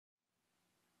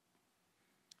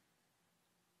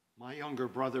My younger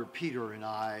brother Peter and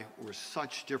I were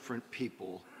such different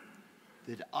people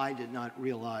that I did not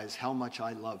realize how much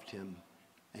I loved him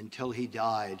until he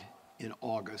died in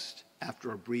August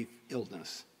after a brief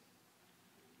illness.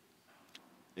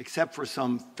 Except for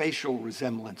some facial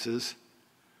resemblances,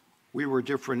 we were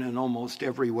different in almost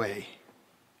every way: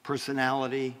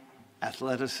 personality,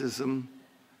 athleticism,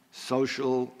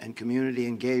 social and community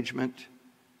engagement,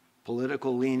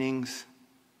 political leanings,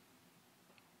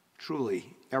 truly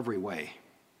every way.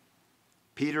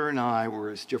 Peter and I were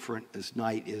as different as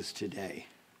night is today.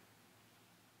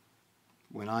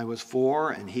 When I was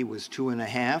 4 and he was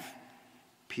 2.5,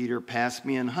 Peter passed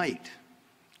me in height,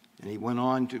 and he went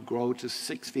on to grow to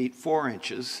 6 feet 4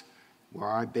 inches, where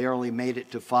I barely made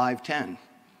it to 5'10".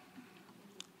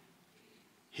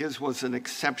 His was an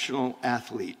exceptional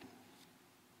athlete.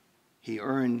 He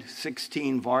earned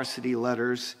 16 varsity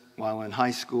letters while in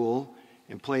high school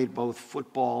and played both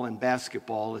football and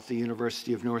basketball at the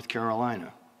University of North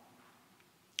Carolina.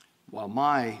 While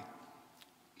my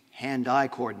hand-eye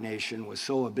coordination was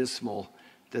so abysmal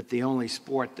that the only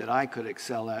sport that I could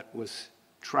excel at was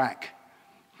track.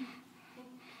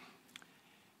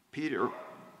 Peter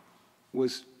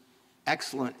was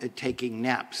excellent at taking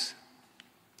naps,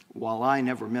 while I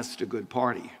never missed a good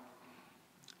party.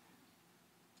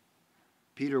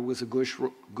 Peter was a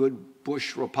good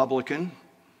Bush Republican,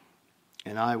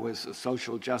 and I was a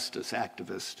social justice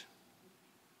activist.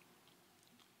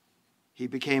 He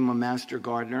became a master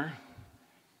gardener,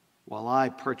 while I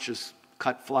purchased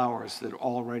cut flowers that are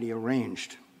already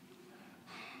arranged.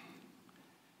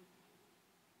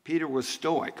 Peter was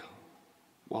stoic,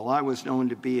 while I was known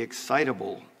to be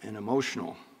excitable and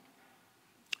emotional.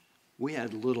 We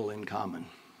had little in common.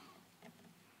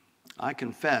 I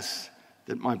confess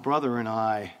that my brother and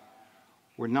I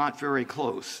were not very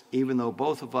close, even though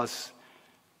both of us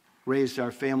raised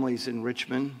our families in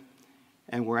Richmond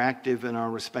and were active in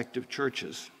our respective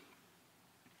churches.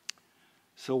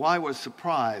 So I was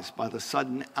surprised by the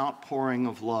sudden outpouring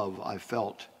of love I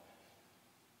felt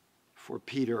for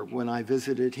Peter when I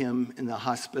visited him in the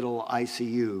hospital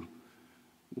ICU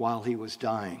while he was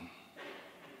dying.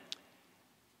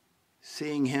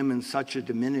 Seeing him in such a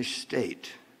diminished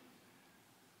state,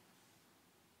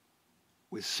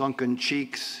 with sunken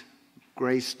cheeks,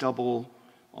 gray stubble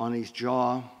on his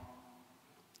jaw,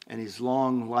 and his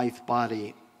long, lithe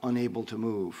body unable to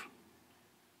move,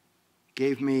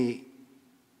 gave me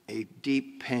a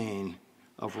deep pain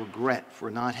of regret for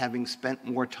not having spent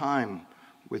more time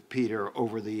with Peter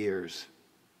over the years.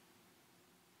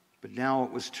 But now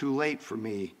it was too late for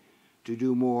me to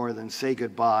do more than say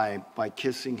goodbye by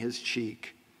kissing his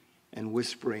cheek and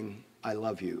whispering, "I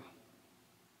love you."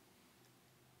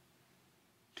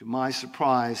 To my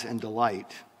surprise and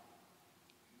delight,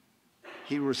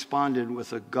 he responded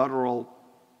with a guttural,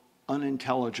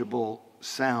 unintelligible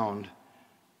sound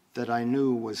that I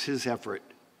knew was his effort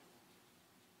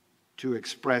to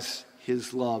express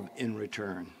his love in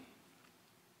return.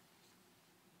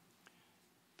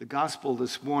 The gospel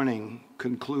this morning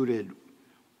concluded,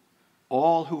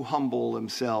 "All who humble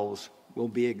themselves will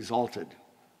be exalted."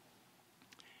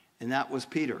 And that was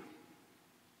Peter.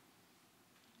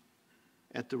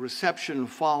 At the reception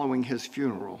following his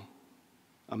funeral,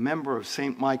 a member of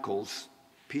St. Michael's,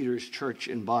 Peter's church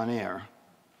in Bon Air,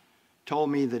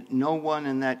 told me that no one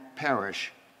in that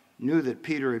parish knew that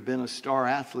Peter had been a star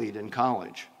athlete in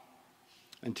college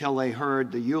until they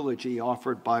heard the eulogy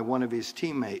offered by one of his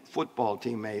football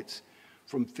teammates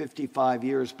from 55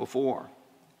 years before.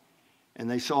 And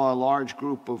they saw a large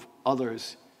group of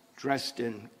others dressed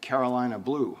in Carolina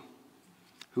blue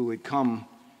who had come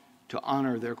to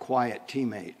honor their quiet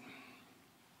teammate.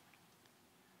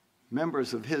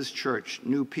 Members of his church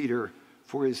knew Peter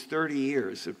for his 30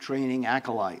 years of training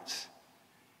acolytes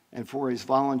and for his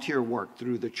volunteer work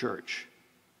through the church.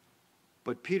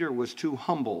 But Peter was too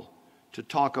humble to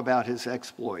talk about his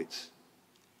exploits.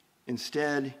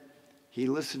 Instead, he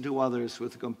listened to others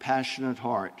with a compassionate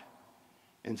heart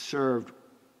and served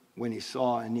when he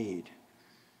saw a need.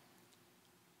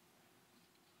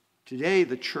 Today,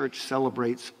 the church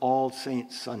celebrates All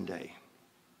Saints Sunday.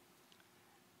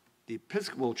 The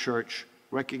Episcopal Church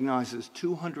recognizes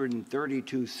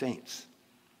 232 saints.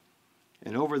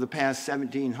 And over the past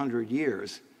 1,700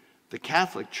 years, the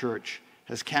Catholic Church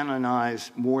has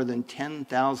canonized more than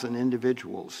 10,000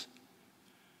 individuals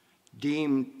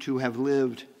deemed to have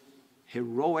lived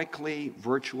heroically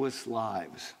virtuous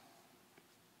lives.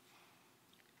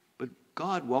 But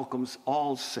God welcomes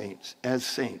all saints as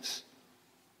saints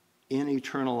in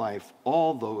eternal life,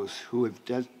 all those who have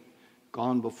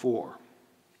gone before,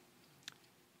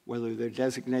 whether they're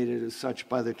designated as such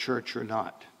by the church or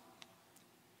not.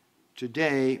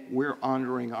 Today, we're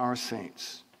honoring our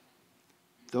saints,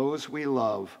 those we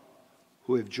love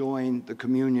who have joined the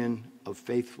communion of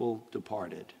faithful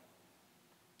departed.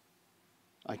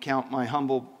 I count my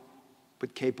humble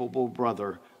but capable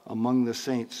brother among the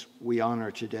saints we honor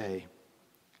today.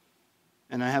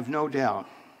 And I have no doubt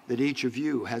that each of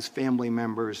you has family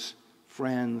members,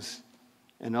 friends,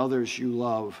 and others you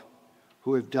love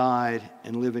who have died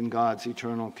and live in God's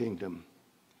eternal kingdom.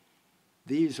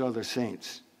 These are the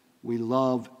saints we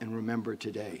love and remember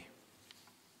today.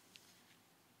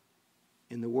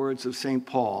 In the words of St.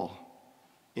 Paul,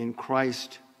 in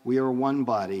Christ we are one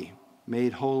body,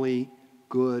 made holy,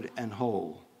 good, and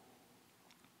whole.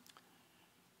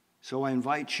 So I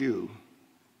invite you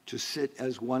to sit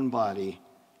as one body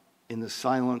in the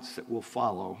silence that will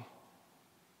follow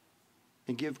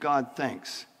and give God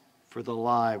thanks for the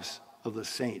lives of the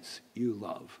saints you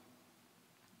love.